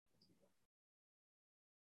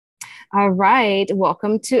All right,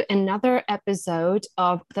 welcome to another episode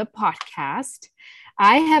of the podcast.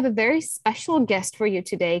 I have a very special guest for you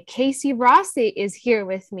today. Casey Rossi is here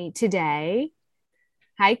with me today.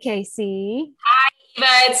 Hi, Casey. Eva,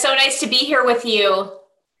 it's so nice to be here with you.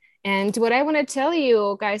 And what I want to tell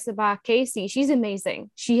you guys about Casey, she's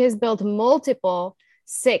amazing. She has built multiple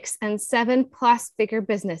six and seven plus figure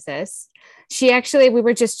businesses. We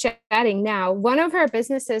were just chatting now. One of her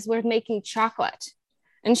businesses was making chocolate,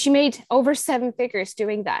 and she made over seven figures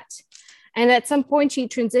doing that. And at some point, she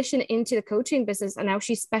transitioned into the coaching business, and now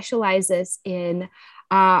she specializes in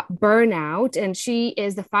burnout. And she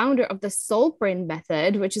is the founder of the Soul Brain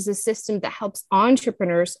Method, which is a system that helps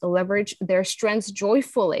entrepreneurs leverage their strengths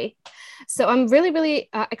joyfully. So I'm really, really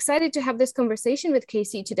excited to have this conversation with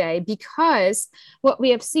Casey today because what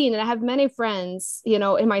we have seen, and I have many friends,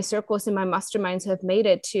 in my circles, in my masterminds, who have made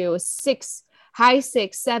it to high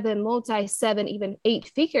six, seven, multi seven, even eight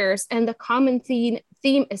figures. And the common theme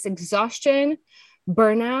is exhaustion,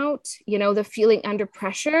 burnout, the feeling under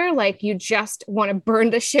pressure, like you just want to burn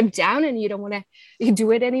the ship down and you don't want to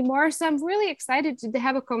do it anymore. So I'm really excited to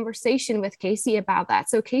have a conversation with Casey about that.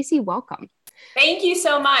 So Casey, welcome. Thank you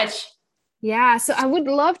so much. Yeah. So I would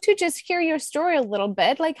love to just hear your story a little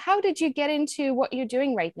bit. Like, how did you get into what you're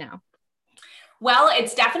doing right now? Well,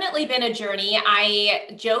 it's definitely been a journey.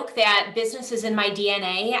 I joke that business is in my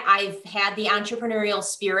DNA. I've had the entrepreneurial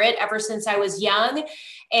spirit ever since I was young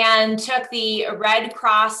and took the Red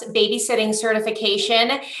Cross babysitting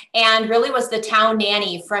certification and really was the town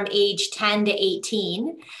nanny from age 10 to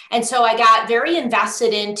 18. And so I got very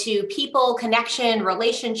invested into people, connection,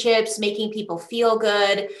 relationships, making people feel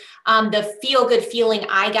good, the feel good feeling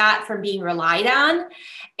I got from being relied on.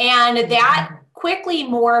 And that quickly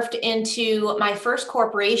morphed into my first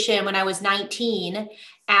corporation when I was 19.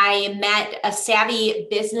 I met a savvy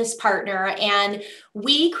business partner and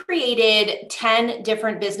we created 10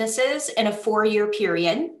 different businesses in a 4-year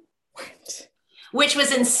period, which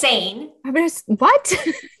was insane. What?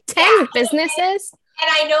 10 businesses? And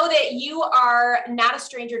I know that you are not a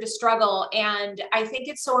stranger to struggle. And I think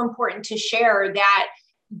it's so important to share that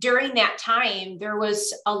during that time, there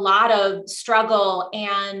was a lot of struggle,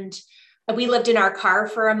 and we lived in our car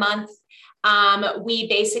for a month. We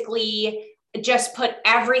basically just put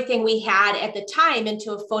everything we had at the time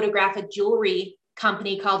into a photographic jewelry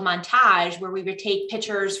company called Montage, where we would take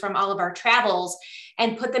pictures from all of our travels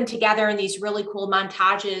and put them together in these really cool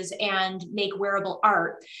montages and make wearable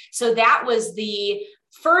art. So that was the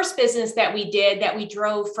first business that we did, that we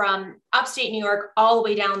drove from upstate New York all the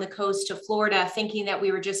way down the coast to Florida, thinking that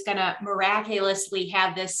we were just going to miraculously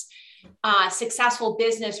have this successful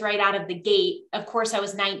business right out of the gate. Of course, I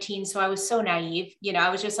was 19, so I was so naive. I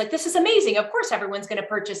was just like, this is amazing. Of course, everyone's going to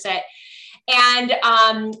purchase it. And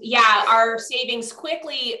our savings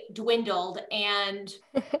quickly dwindled. And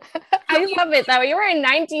I love it though. You're a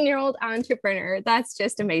 19-year-old entrepreneur. That's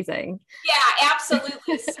just amazing. Yeah,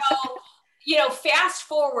 absolutely. So fast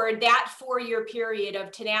forward that 4-year period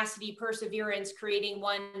of tenacity, perseverance, creating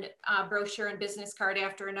one brochure and business card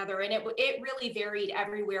after another. And it really varied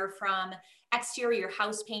everywhere from exterior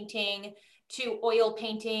house painting to oil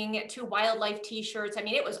painting to wildlife t-shirts. I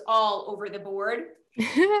mean, it was all over the board.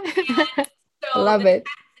 So Love the it.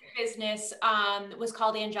 business was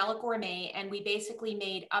called Angelic Gourmet, and we basically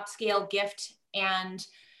made upscale gift and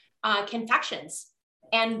confections.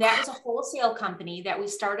 And that was a wholesale company that we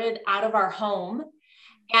started out of our home.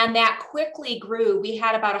 And that quickly grew. We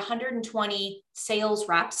had about 120 sales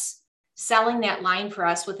reps selling that line for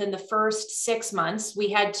us within the first 6 months. We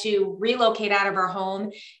had to relocate out of our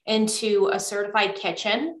home into a certified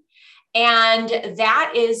kitchen. And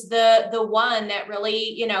that is the one that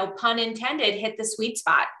really, pun intended, hit the sweet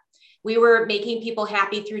spot. We were making people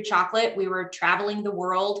happy through chocolate. We were traveling the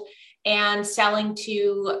world and selling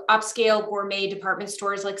to upscale gourmet department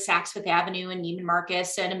stores like Saks Fifth Avenue and Neiman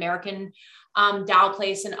Marcus and American Doll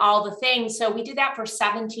Place and all the things. So we did that for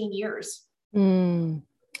 17 years.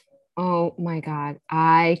 Oh my God,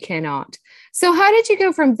 I cannot. So how did you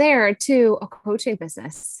go from there to a coaching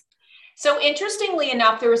business? So interestingly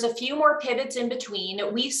enough, there was a few more pivots in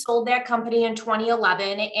between. We sold that company in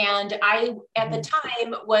 2011. And I, at the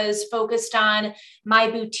time, was focused on my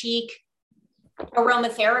boutique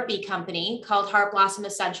aromatherapy company called Heart Blossom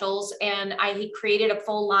Essentials. And I created a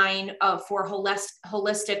full line for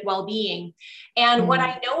holistic well-being. And what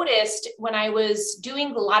I noticed when I was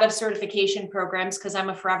doing a lot of certification programs, because I'm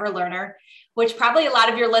a forever learner, which probably a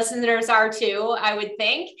lot of your listeners are too, I would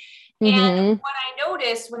think. And what I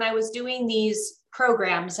noticed when I was doing these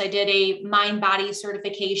programs, I did a mind body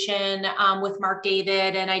certification with Mark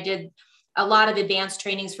David, and I did a lot of advanced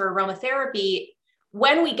trainings for aromatherapy.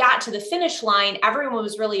 when we got to the finish line, everyone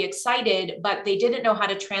was really excited, but they didn't know how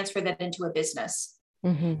to transfer that into a business.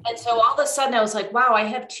 And so all of a sudden I was like, wow, I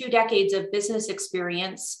have 2 decades of business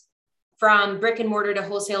experience from brick and mortar to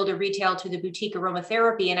wholesale to retail to the boutique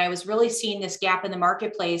aromatherapy. And I was really seeing this gap in the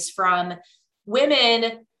marketplace from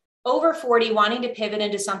women over 40 wanting to pivot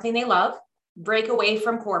into something they love, break away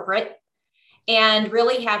from corporate, and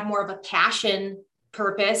really have more of a passion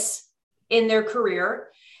purpose in their career.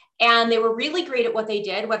 And they were really great at what they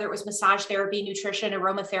did, whether it was massage therapy, nutrition,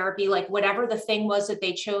 aromatherapy, like whatever the thing was that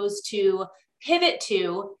they chose to pivot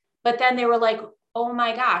to. But then they were like, oh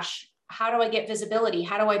my gosh, how do I get visibility?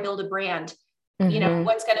 How do I build a brand? You know,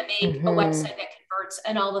 what's going to make a website that converts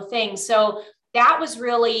and all the things. So that was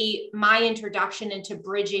really my introduction into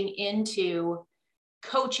bridging into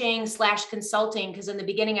coaching / consulting. Because in the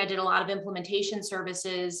beginning, I did a lot of implementation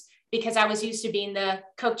services because I was used to being the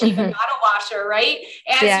cook, chief, and bottle washer, right?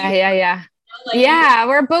 As Yeah,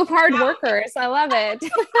 we're both hard workers. I love it.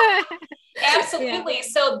 Absolutely. Yeah.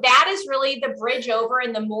 So that is really the bridge over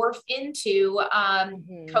and the morph into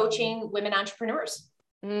coaching women entrepreneurs.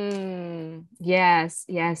 Yes.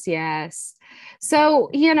 So,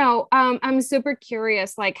 I'm super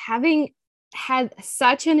curious, like having had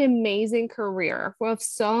such an amazing career with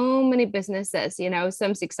so many businesses,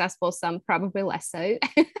 some successful, some probably less so.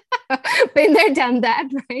 Been there, done that,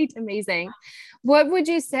 right? Amazing. What would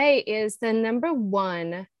you say is the number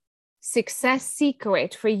one success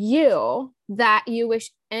secret for you that you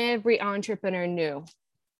wish every entrepreneur knew?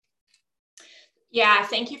 Yeah,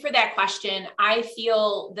 thank you for that question. I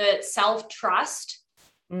feel that self-trust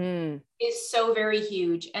is so very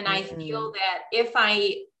huge. And I feel that if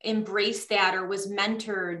I embraced that or was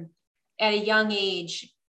mentored at a young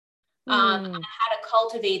age, on how to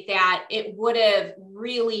cultivate that, it would have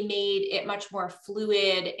really made it much more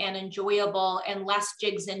fluid and enjoyable and less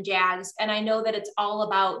jigs and jags. And I know that it's all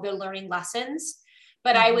about the learning lessons,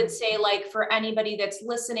 but I would say, like, for anybody that's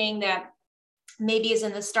listening that maybe is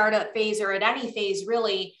in the startup phase or at any phase,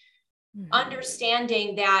 really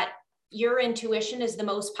understanding that your intuition is the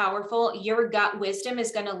most powerful, your gut wisdom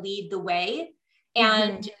is going to lead the way.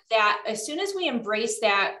 And that as soon as we embrace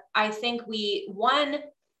that, I think we,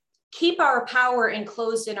 keep our power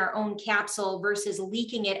enclosed in our own capsule versus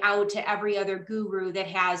leaking it out to every other guru that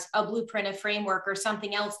has a blueprint, a framework, or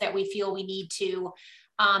something else that we feel we need to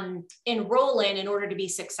enroll in order to be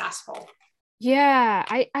successful. Yeah,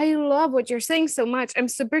 I love what you're saying so much. I'm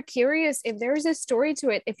super curious if there's a story to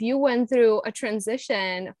it. If you went through a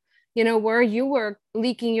transition, where you were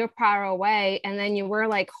leaking your power away and then you were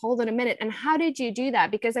like, hold on a minute. And how did you do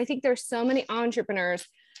that? Because I think there's so many entrepreneurs,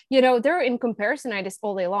 they're in comparisonitis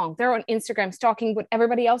all day long. They're on Instagram stalking what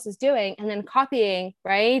everybody else is doing and then copying,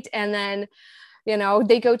 right? And then,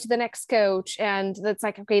 they go to the next coach and that's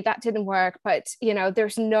like, okay, that didn't work. But,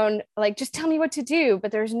 there's none, like, just tell me what to do,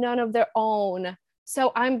 but there's none of their own.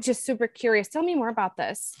 So I'm just super curious. Tell me more about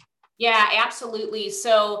this. Yeah, absolutely.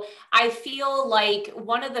 So I feel like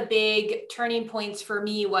one of the big turning points for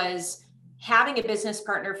me was having a business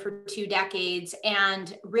partner for 2 decades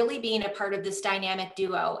and really being a part of this dynamic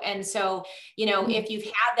duo. And so, if you've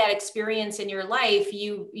had that experience in your life,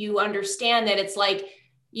 you understand that it's like,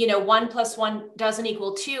 1 + 1 doesn't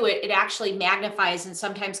equal 2. It actually magnifies and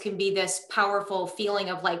sometimes can be this powerful feeling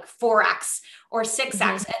of like 4x or 6x.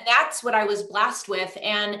 And that's what I was blessed with.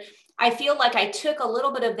 And I feel like I took a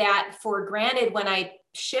little bit of that for granted when I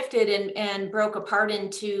shifted and broke apart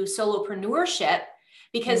into solopreneurship,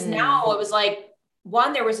 because now it was like,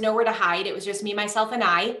 one, there was nowhere to hide. It was just me, myself, and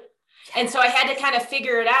I. And so I had to kind of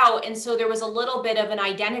figure it out. And so there was a little bit of an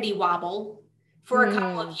identity wobble for a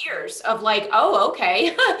couple of years of like, oh,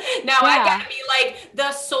 okay. Now I got to be like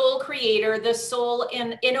the sole creator, the sole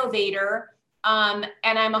innovator. And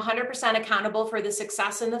I'm 100% accountable for the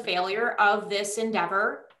success and the failure of this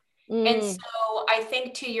endeavor. And so I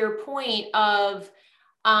think to your point of,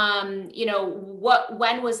 when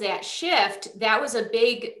was that shift? That was a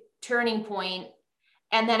big turning point.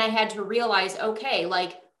 And then I had to realize, okay,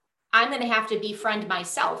 like, I'm going to have to befriend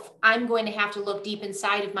myself. I'm going to have to look deep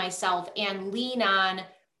inside of myself and lean on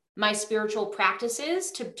my spiritual practices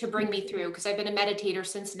to bring me through, because I've been a meditator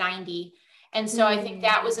since 90. And so I think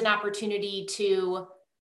that was an opportunity to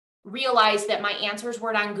realize that my answers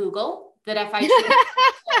weren't on Google, that if I carve my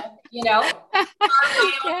own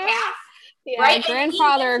path. Yeah, right?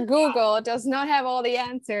 Grandfather Google does not have all the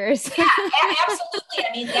answers. Yeah, absolutely.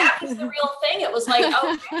 I mean, that was the real thing. It was like,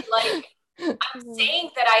 okay, like, I'm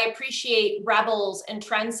saying that I appreciate rebels and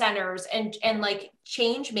trendsetters and like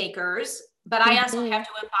change makers, but I also have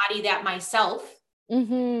to embody that myself.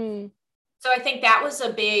 So I think that was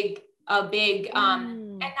a big,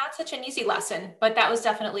 and not such an easy lesson, but that was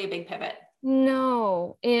definitely a big pivot.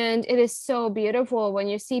 No. And it is so beautiful when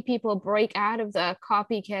you see people break out of the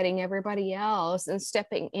copycatting everybody else and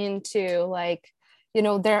stepping into like,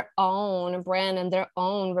 their own brand and their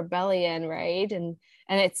own rebellion, right? And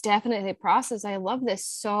it's definitely a process. I love this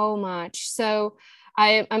so much. So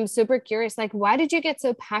I'm super curious, like, why did you get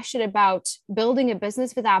so passionate about building a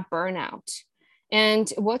business without burnout? And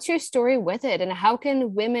what's your story with it? And how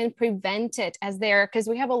can women prevent it because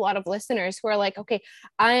we have a lot of listeners who are like, okay,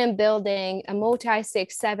 I am building a multi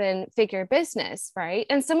 6, 7 figure business, right?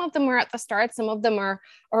 And some of them are at the start, some of them are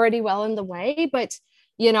already well in the way, but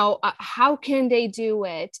how can they do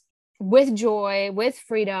it with joy, with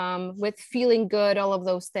freedom, with feeling good, all of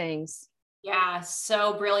those things? Yeah,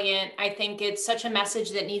 so brilliant. I think it's such a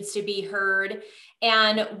message that needs to be heard.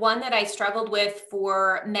 And one that I struggled with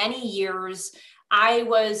for many years. I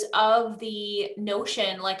was of the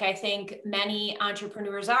notion, like I think many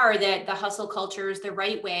entrepreneurs are, that the hustle culture is the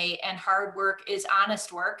right way and hard work is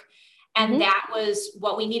honest work. And that was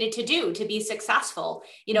what we needed to do to be successful,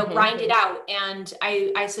 grind it out. And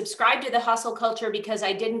I subscribed to the hustle culture because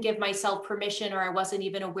I didn't give myself permission, or I wasn't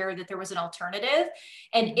even aware that there was an alternative.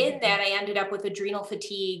 And in that, I ended up with adrenal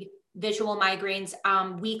fatigue, visual migraines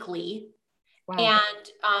weekly, Wow.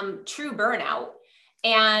 and true burnout.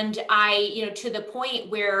 And I, to the point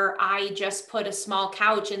where I just put a small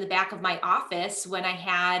couch in the back of my office when I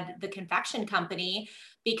had the confection company,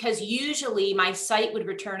 because usually my sight would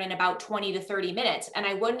return in about 20 to 30 minutes. And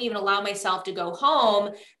I wouldn't even allow myself to go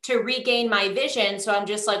home to regain my vision. So I'm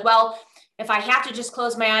just like, well, if I have to just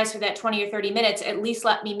close my eyes for that 20 or 30 minutes, at least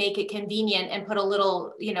let me make it convenient and put a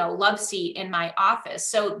little, love seat in my office.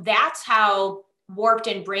 So that's how warped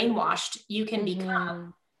and brainwashed you can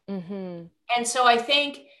become. And so I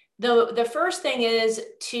think the first thing is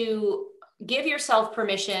to give yourself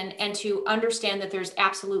permission and to understand that there's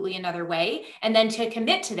absolutely another way. And then to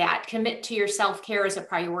commit to that, commit to your self-care as a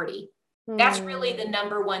priority. That's really the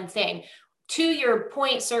number one thing. To your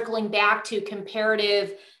point, circling back to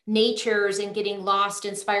comparative natures and getting lost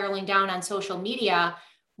and spiraling down on social media,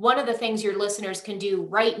 one of the things your listeners can do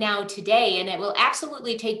right now today, and it will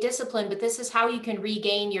absolutely take discipline, but this is how you can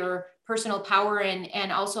regain your personal power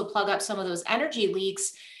and also plug up some of those energy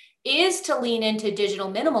leaks, is to lean into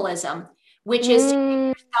digital minimalism, which is to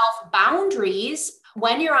give yourself boundaries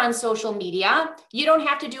when you're on social media. You don't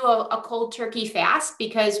have to do a cold turkey fast,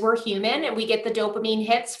 because we're human and we get the dopamine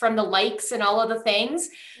hits from the likes and all of the things,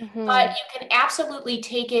 but you can absolutely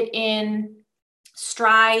take it in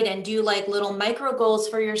stride and do like little micro goals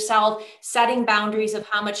for yourself, setting boundaries of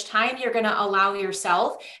how much time you're going to allow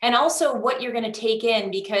yourself and also what you're going to take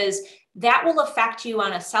in, because that will affect you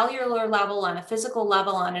on a cellular level, on a physical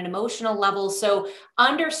level, on an emotional level. So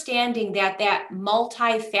understanding that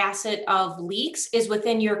multi-facet of leaks is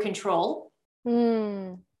within your control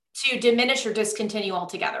to diminish or discontinue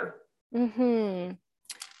altogether.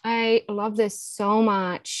 I love this so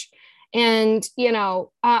much. And,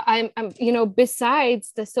 I'm,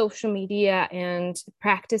 besides the social media and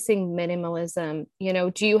practicing minimalism,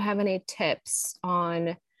 do you have any tips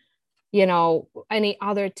on, any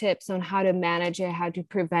other tips on how to manage it, how to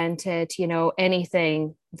prevent it,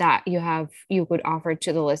 anything that you would offer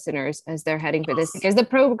to the listeners as they're heading for this? Because the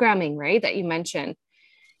programming, right, that you mentioned,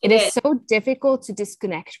 it is so difficult to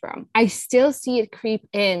disconnect from. I still see it creep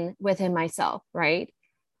in within myself, right?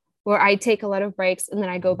 Where I take a lot of breaks and then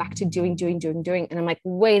I go back to doing. And I'm like,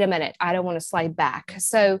 wait a minute, I don't want to slide back.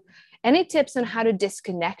 So any tips on how to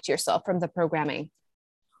disconnect yourself from the programming?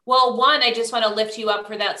 Well, one, I just want to lift you up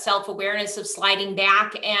for that self-awareness of sliding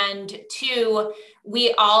back. And two,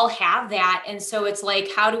 we all have that. And so it's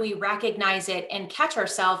like, how do we recognize it and catch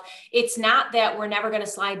ourselves? It's not that we're never going to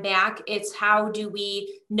slide back. It's how do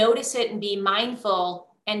we notice it and be mindful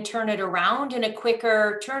and turn it around in a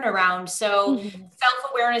quicker turnaround. So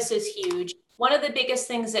self-awareness is huge. One of the biggest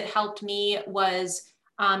things that helped me was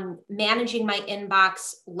managing my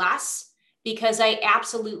inbox less, because I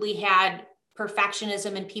absolutely had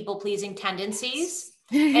perfectionism and people-pleasing tendencies.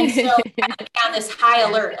 And so I would be on this high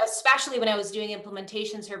alert, especially when I was doing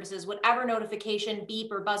implementation services, whatever notification,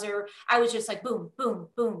 beep or buzzer, I was just like, boom, boom,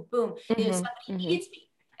 boom, boom. Somebody needs me.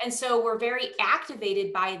 And so we're very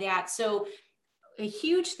activated by that. So a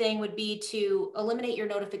huge thing would be to eliminate your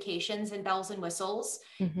notifications and bells and whistles.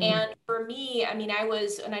 And for me, I mean,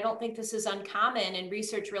 and I don't think this is uncommon and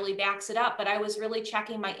research really backs it up, but I was really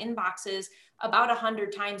checking my inboxes about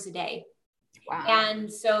 100 times a day. Wow.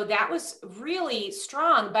 And so that was really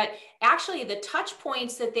strong, but actually the touch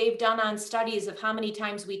points that they've done on studies of how many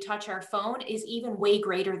times we touch our phone is even way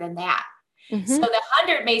greater than that. So the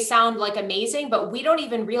 100 may sound like amazing, but we don't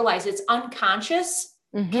even realize it's unconscious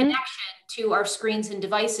Mm-hmm. connection to our screens and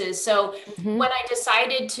devices. So Mm-hmm. when I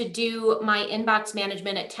decided to do my inbox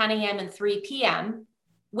management at 10 a.m. and 3 p.m.,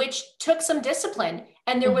 which took some discipline,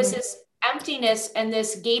 and there was Mm-hmm. this emptiness and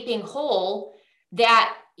this gaping hole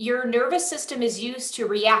that your nervous system is used to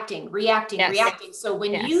Yes. reacting. So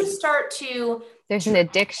when you Yes. start to There's an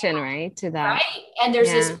addiction, right, to that. right, and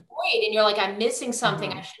there's this Yeah. void, and you're like, I'm missing something.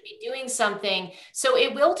 Uh-huh. I should be doing something. So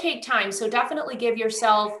it will take time. So definitely give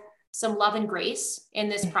yourself some love and grace in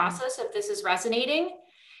this Mm-hmm. process if this is resonating.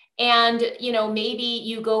 And, maybe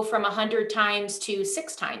you go from 100 times to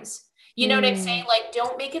 6 times. You know what I'm saying? Mm. Like,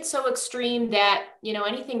 don't make it so extreme that,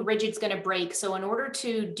 anything rigid's going to break. So in order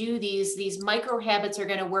to do these micro habits are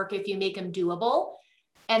going to work if you make them doable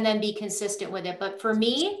and then be consistent with it. But for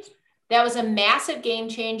me, that was a massive game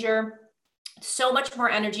changer. So much more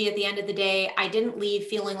energy at the end of the day. I didn't leave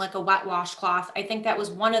feeling like a wet washcloth. I think that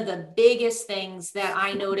was one of the biggest things that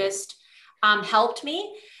I noticed helped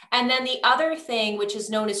me. And then the other thing, which is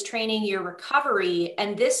known as training your recovery,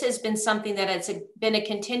 and this has been something that has been a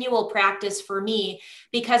continual practice for me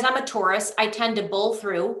because I'm a Taurus. I tend to bull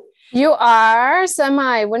through. You are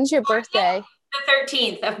semi. When's your birthday? The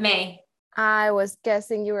 13th of May. I was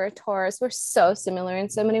guessing you were a Taurus. We're so similar in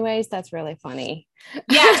so many ways. That's really funny.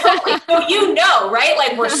 Yeah, totally. So right?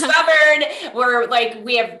 Like we're stubborn, we're like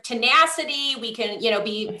we have tenacity, we can,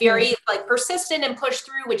 be very like persistent and push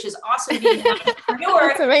through, which is awesome being an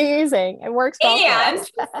entrepreneur. It's amazing. It works well for And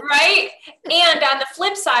us. right. And on the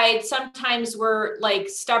flip side, sometimes we're like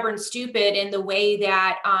stubborn, stupid in the way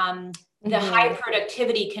that the high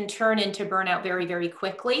productivity can turn into burnout very, very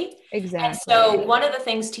quickly. And Exactly. so one of the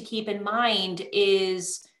things to keep in mind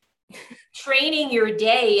is training your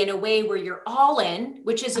day in a way where you're all in,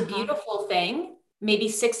 which is a beautiful thing, maybe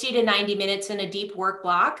 60 to 90 minutes in a deep work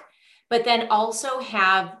block, but then also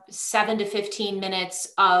have 7 to 15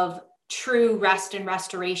 minutes of true rest and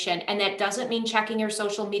restoration. And that doesn't mean checking your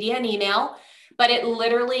social media and email, but it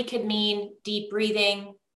literally could mean deep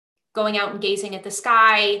breathing, going out and gazing at the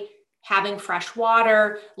sky, having fresh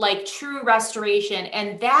water, like true restoration.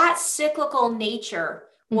 And that cyclical nature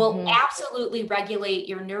will absolutely regulate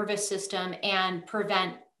your nervous system and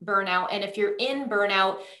prevent burnout. And if you're in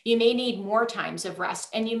burnout, you may need more times of rest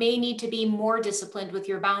and you may need to be more disciplined with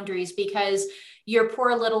your boundaries because your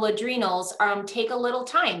poor little adrenals take a little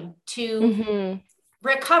time to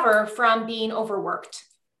recover from being overworked.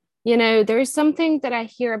 There's something that I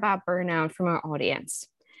hear about burnout from our audience.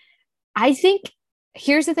 I think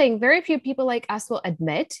here's the thing, very few people like us will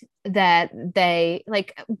admit that they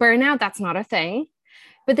like burnout, that's not a thing.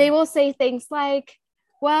 But they will say things like,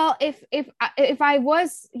 well, if I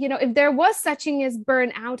was, if there was such thing as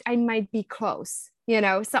burnout, I might be close,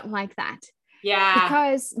 something like that. Yeah.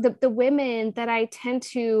 Because the women that I tend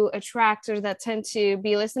to attract or that tend to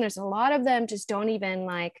be listeners, a lot of them just don't even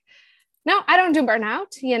like, no, I don't do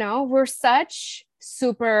burnout. We're such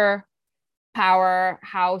super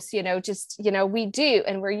powerhouse, we do,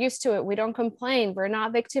 and we're used to it. We don't complain. We're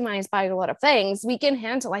not victimized by a lot of things. We can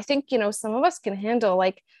handle, I think, some of us can handle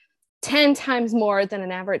like 10 times more than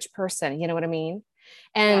an average person. You know what I mean?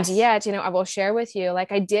 And yes. yet, I will share with you,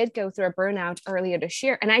 like I did go through a burnout earlier this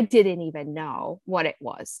year and I didn't even know what it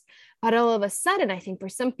was. But all of a sudden, I think for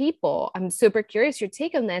some people, I'm super curious your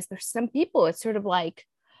take on this. For some people, it's sort of like,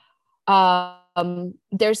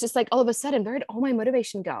 there's just like all of a sudden, where did all my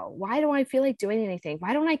motivation go? Why don't I feel like doing anything?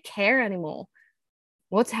 Why don't I care anymore?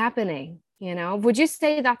 What's happening? Would you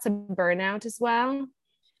say that's a burnout as well?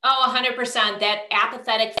 Oh, 100%. That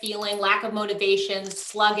apathetic feeling, lack of motivation,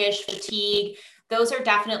 sluggish, fatigue, those are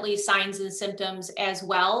definitely signs and symptoms as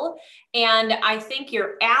well. And I think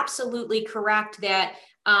you're absolutely correct that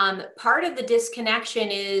part of the disconnection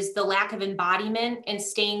is the lack of embodiment and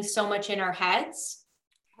staying so much in our heads.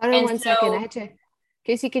 Hold on And one second. I had to,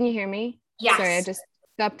 Casey, can you hear me? Yes. Sorry, I just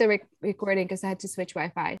stopped the recording because I had to switch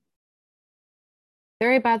Wi-Fi.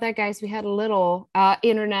 Sorry about that, guys. We had a little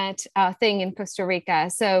internet thing in Costa Rica.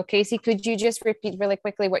 So Casey, could you just repeat really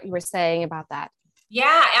quickly what you were saying about that?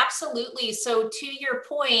 Yeah, absolutely. So to your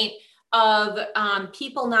point of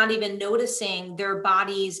people not even noticing their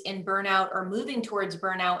bodies in burnout or moving towards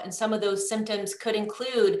burnout, and some of those symptoms could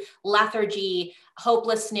include lethargy,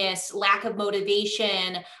 hopelessness, lack of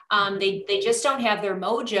motivation. They just don't have their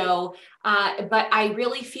mojo. But I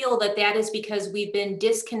really feel that that is because we've been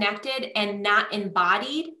disconnected and not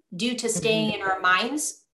embodied due to staying in our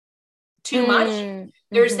minds too much.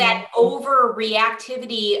 There's that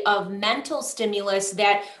overreactivity of mental stimulus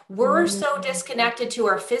that we're so disconnected to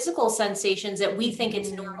our physical sensations that we think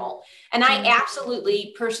it's normal. And I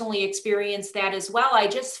absolutely personally experienced that as well. I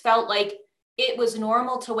just felt like it was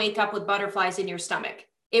normal to wake up with butterflies in your stomach.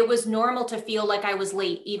 It was normal to feel like I was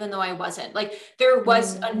late, even though I wasn't. Like there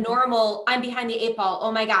was a normal, I'm behind the eight ball.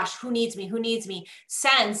 Oh my gosh, who needs me? Who needs me?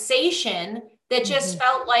 Sensation that just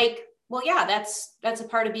felt like, well, yeah, that's a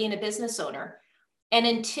part of being a business owner. And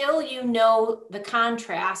until you know the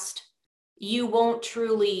contrast, you won't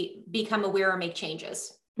truly become aware or make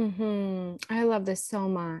changes. I love this so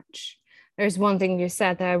much. There's one thing you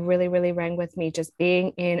said that really, really rang with me, just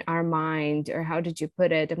being in our mind, or how did you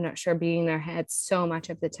put it? I'm not sure, being in our heads so much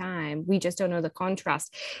of the time. We just don't know the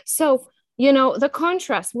contrast. So, the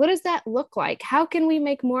contrast, what does that look like? How can we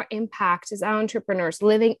make more impact as entrepreneurs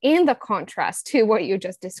living in the contrast to what you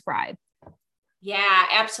just described? Yeah,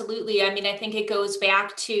 absolutely. I mean, I think it goes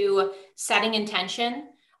back to setting intention.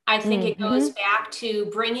 I think it goes back to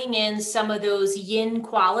bringing in some of those yin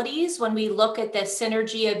qualities when we look at the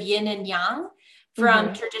synergy of yin and yang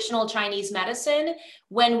from traditional Chinese medicine.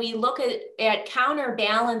 When we look at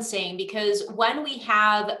counterbalancing, because when we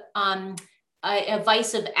have a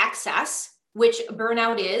vice of excess, which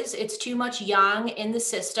burnout is, it's too much yang in the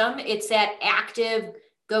system. It's that active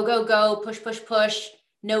go, go, go, push, push, push,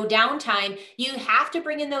 no downtime. You have to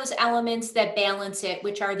bring in those elements that balance it,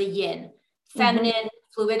 which are the yin, feminine,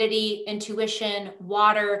 fluidity, intuition,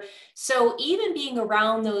 water. So even being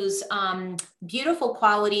around those beautiful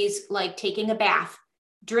qualities, like taking a bath,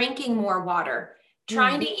 drinking more water,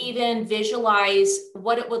 trying to even visualize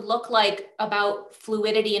what it would look like about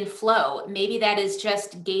fluidity and flow. Maybe that is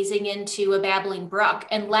just gazing into a babbling brook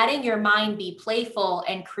and letting your mind be playful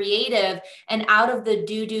and creative and out of the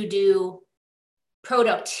do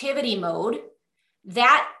productivity mode.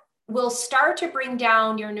 That will start to bring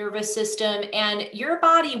down your nervous system, and your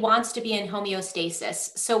body wants to be in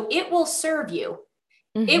homeostasis. So it will serve you.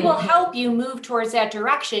 It will help you move towards that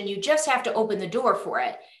direction. You just have to open the door for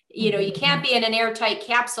it. You can't be in an airtight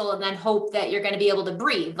capsule and then hope that you're going to be able to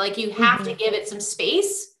breathe. Like you have to give it some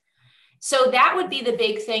space. So that would be the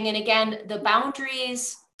big thing. And again, the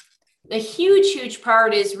boundaries, the huge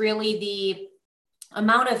part is really the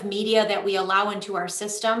amount of media that we allow into our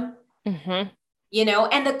system.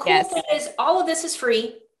 And the cool thing is all of this is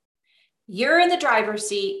free. You're in the driver's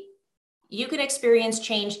seat. You can experience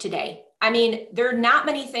change today. I mean, there are not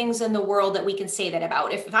many things in the world that we can say that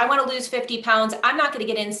about. If I want to lose 50 pounds, I'm not going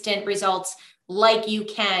to get instant results like you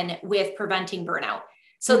can with preventing burnout.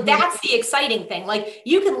 So that's the exciting thing. Like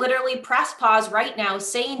you can literally press pause right now,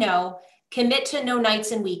 say no, commit to no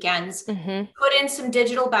nights and weekends, put in some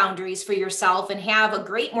digital boundaries for yourself and have a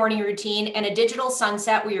great morning routine and a digital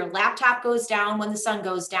sunset where your laptop goes down when the sun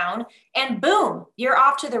goes down, and boom, you're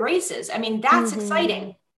off to the races. I mean, that's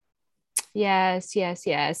exciting. Yes.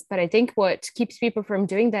 But I think what keeps people from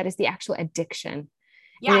doing that is the actual addiction.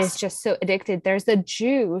 It is just so addicted. There's the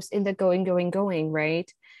juice in the going, right?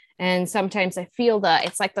 And sometimes I feel that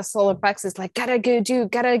it's like the solar plexus, like, gotta get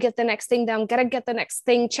the next thing done, gotta get the next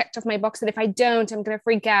thing checked off my box. And if I don't, I'm going to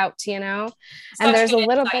freak out, And there's a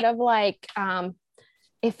little bit of like,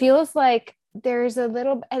 it feels like there's a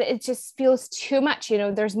little, and it just feels too much,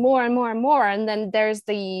 there's more and more and more. And then there's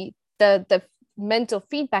the mental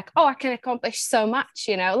feedback. Oh, I can accomplish so much,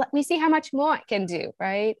 let me see how much more I can do.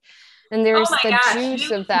 Right. And there's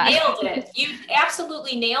juice of that. Nailed it. You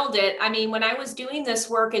absolutely nailed it. I mean, when I was doing this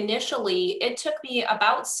work initially, it took me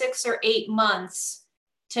about 6 or 8 months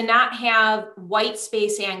to not have white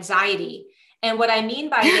space anxiety. And what I mean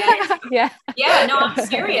by that is, no, I'm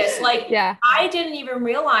serious. Like, I didn't even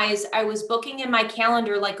realize I was booking in my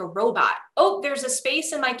calendar like a robot. Oh, there's a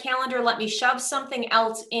space in my calendar. Let me shove something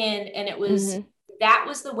else in. And it was, that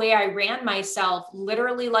was the way I ran myself,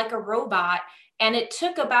 literally like a robot. And it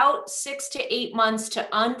took about 6 to 8 months to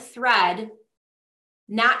unthread,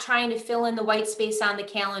 not trying to fill in the white space on the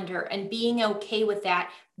calendar and being okay with that.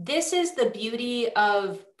 This is the beauty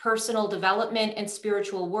of personal development and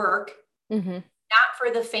spiritual work, not for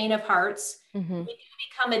the faint of hearts. We do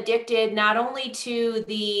become addicted not only to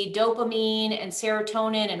the dopamine and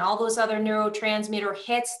serotonin and all those other neurotransmitter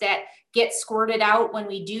hits that get squirted out when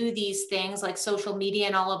we do these things like social media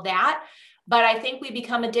and all of that, but I think we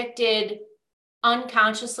become addicted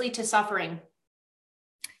unconsciously to suffering.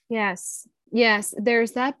 Yes,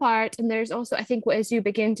 there's that part. And there's also, I think, as you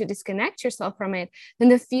begin to disconnect yourself from it, then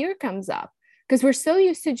the fear comes up because we're so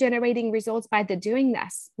used to generating results by the doing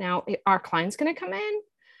this. Now, are clients going to come in?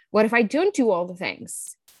 What if I don't do all the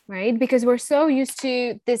things, right? Because we're so used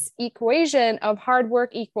to this equation of hard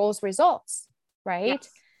work equals results, right?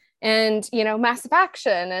 And, massive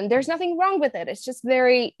action, and there's nothing wrong with it. It's just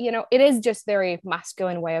very, it is just very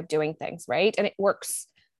masculine way of doing things. Right. And it works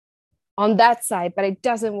on that side, but it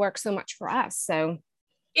doesn't work so much for us. So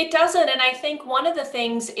it doesn't. And I think one of the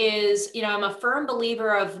things is, I'm a firm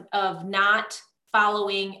believer of not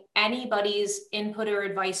following anybody's input or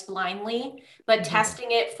advice blindly, but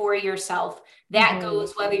testing it for yourself. That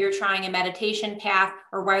goes whether you're trying a meditation path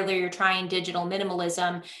or whether you're trying digital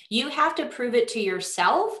minimalism. You have to prove it to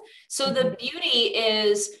yourself. So the beauty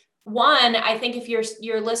is, one, I think if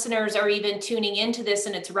your listeners are even tuning into this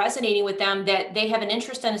and it's resonating with them, that they have an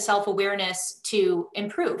interest and a self-awareness to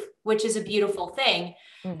improve, which is a beautiful thing.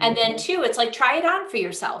 And then two, it's like, try it on for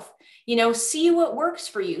yourself. See what works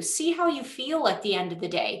for you. See how you feel at the end of the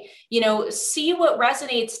day. See what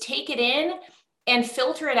resonates, take it in and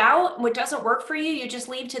filter it out. What doesn't work for you, you just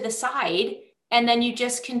leave to the side. And then you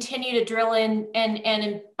just continue to drill in and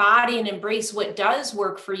embody and embrace what does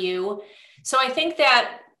work for you. So I think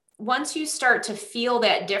that once you start to feel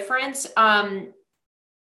that difference,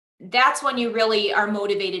 that's when you really are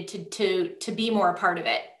motivated to be more a part of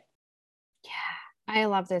it. Yeah, I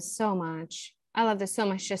love this so much.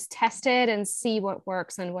 Just test it and see what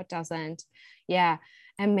works and what doesn't. Yeah,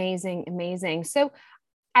 amazing. So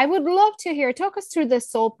I would love to talk us through the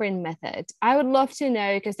Soulprint method. I would love to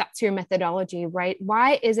know, because that's your methodology, right?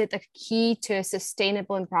 Why is it the key to a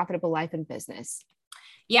sustainable and profitable life and business?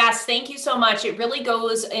 Yes, thank you so much. It really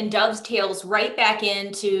goes and dovetails right back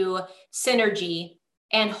into synergy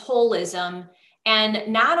and holism, and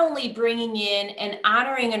not only bringing in and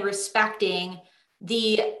honoring and respecting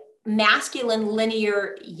the masculine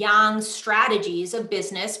linear yang strategies of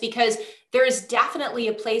business, because there's definitely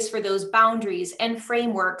a place for those boundaries and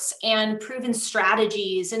frameworks and proven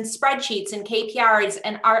strategies and spreadsheets and KPIs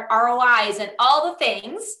and ROIs and all the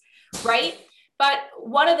things, right? But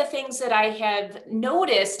one of the things that I have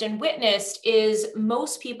noticed and witnessed is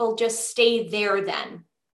most people just stay there then.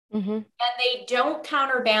 And they don't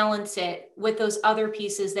counterbalance it with those other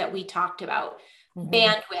pieces that we talked about.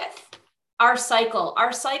 Bandwidth, our cycle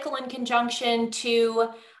in conjunction to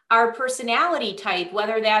our personality type,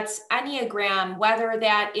 whether that's Enneagram, whether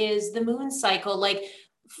that is the moon cycle, like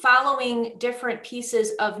following different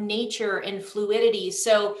pieces of nature and fluidity.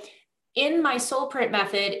 So in my Soulprint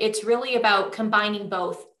method, it's really about combining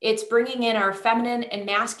both. It's bringing in our feminine and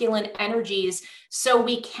masculine energies so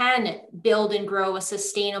we can build and grow a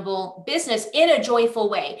sustainable business in a joyful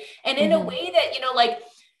way. And in a way that, like,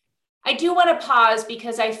 I do want to pause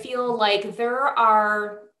because I feel like there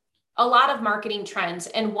are a lot of marketing trends.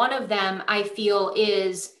 And one of them I feel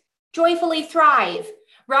is joyfully thrive,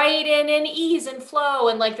 right? And in ease and flow.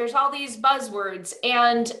 And like, there's all these buzzwords.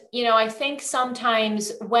 And, I think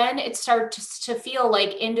sometimes when it starts to feel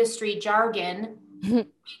like industry jargon, we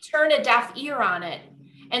turn a deaf ear on it.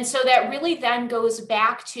 And so that really then goes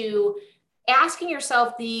back to asking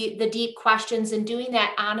yourself the deep questions and doing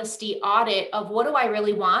that honesty audit of, what do I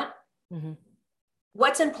really want?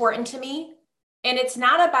 What's important to me? And it's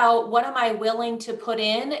not about what am I willing to put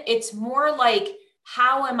in? It's more like,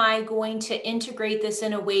 how am I going to integrate this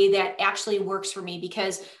in a way that actually works for me?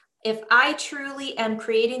 Because if I truly am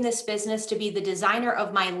creating this business to be the designer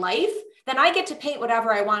of my life, then I get to paint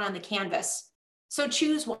whatever I want on the canvas. So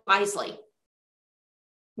choose wisely.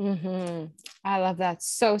 I love that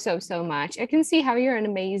so much. I can see how you're an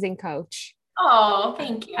amazing coach. Oh,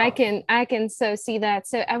 thank you. I can so see that.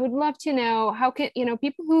 So I would love to know, how can,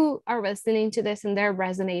 people who are listening to this and they're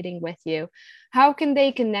resonating with you, how can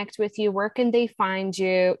they connect with you? Where can they find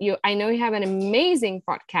you? I know you have an amazing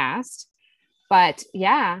podcast, but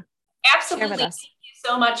yeah. Absolutely. Thank you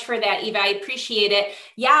so much for that, Eva. I appreciate it.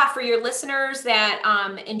 Yeah. For your listeners that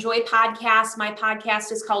enjoy podcasts, my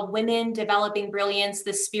podcast is called Women Developing Brilliance,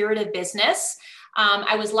 the Spirit of Business.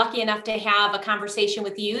 I was lucky enough to have a conversation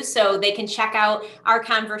with you, so they can check out our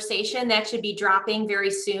conversation. That should be dropping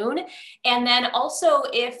very soon. And then also,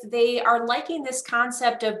 if they are liking this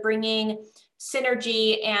concept of bringing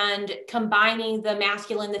synergy and combining the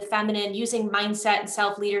masculine, the feminine, using mindset and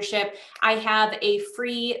self-leadership, I have a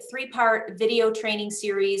free 3-part video training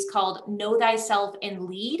series called Know Thyself and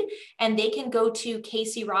Lead. And they can go to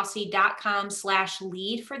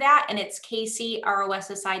caseyrossi.com/lead for that. And it's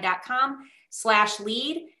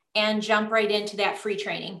caseyrossi.com/lead and jump right into that free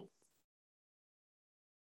training.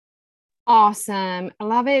 Awesome. I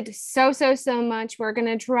love it so much. We're going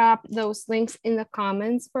to drop those links in the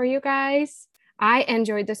comments for you guys. I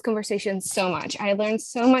enjoyed this conversation so much. I learned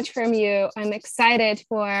so much from you. I'm excited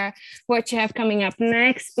for what you have coming up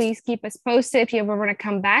next. Please keep us posted. If you ever want to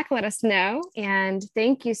come back, let us know. And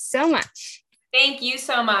thank you so much. Thank you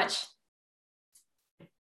so much.